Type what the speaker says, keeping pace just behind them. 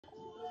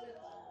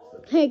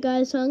Hey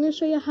guys, so I'm gonna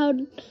show you how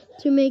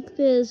to make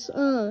this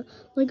Lego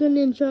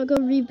Ninjago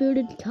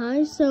rebooted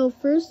Kai. So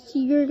first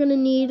you're gonna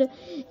need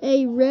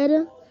a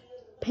red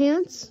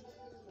pants.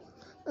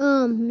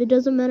 It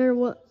doesn't matter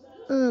what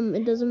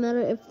it doesn't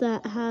matter if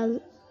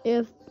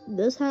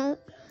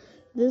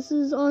this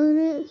is on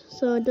it,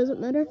 so it doesn't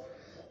matter.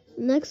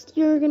 Next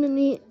you're gonna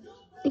need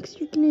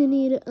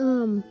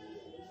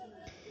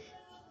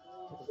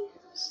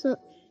so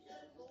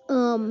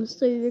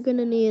you're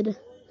gonna need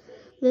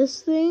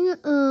this thing.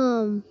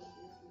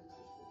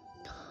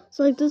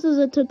 So like this is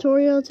a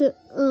tutorial to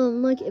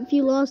like if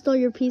you lost all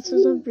your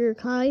pieces of your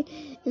Kai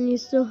and you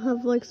still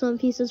have like some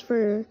pieces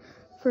for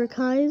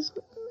Kais.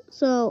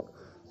 So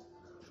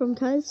from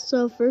Kais.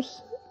 So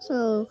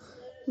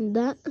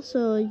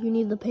you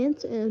need the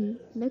pants, and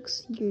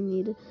next you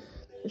need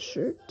the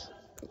shirt.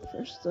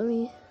 First let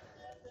me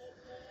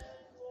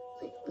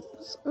put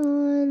this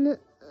on.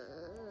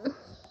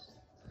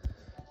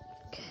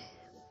 Okay.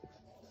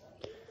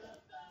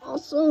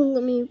 Also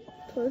let me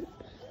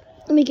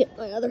get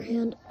my other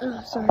hand.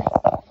 Sorry.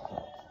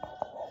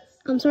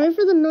 I'm sorry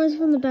for the noise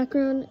from the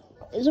background.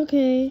 It's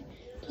okay.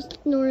 Just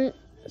ignore it.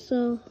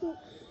 So,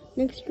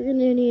 next you're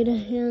gonna need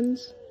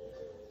hands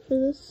for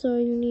this. So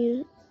you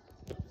need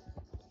to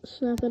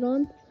snap it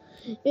on.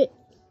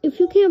 If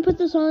you can't put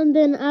this on,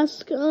 then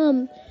ask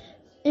a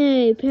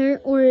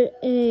parent or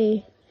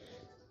a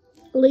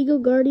Lego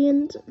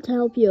guardian to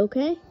help you.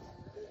 Okay.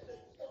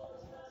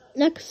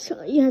 Next,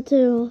 you have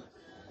to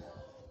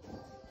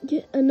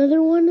get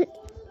another one.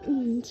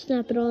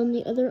 Snap it on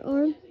the other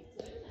arm.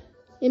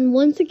 And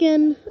once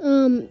again,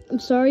 I'm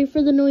sorry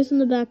for the noise in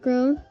the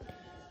background.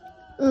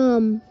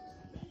 Okay,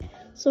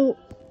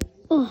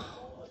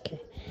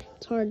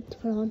 it's hard to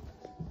put on.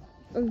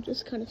 I'm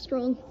just kind of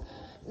strong.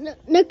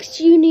 Next,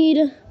 you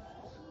need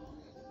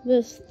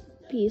this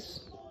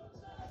piece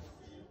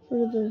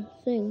for the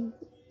thing.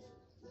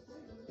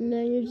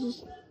 Now you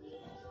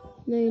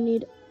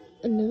need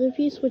another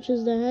piece, which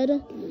is the head.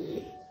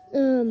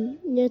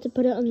 You have to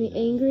put it on the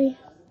angry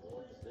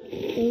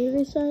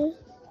side,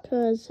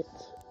 cause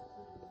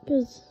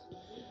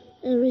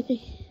everything.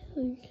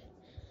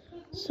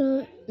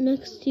 So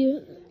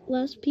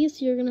last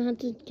piece, you're gonna have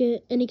to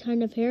get any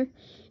kind of hair.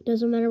 It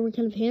doesn't matter what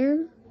kind of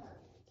hair.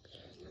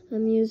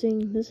 I'm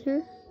using this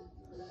hair.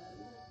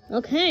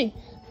 Okay,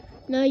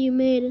 now you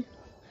made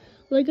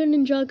Lego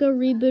Ninjago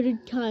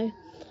rebooted Kai.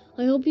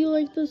 I hope you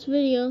liked this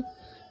video.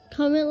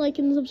 Comment, like,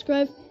 and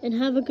subscribe, and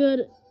have a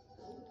good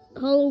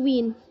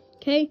Halloween.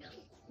 Okay,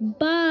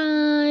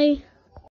 bye.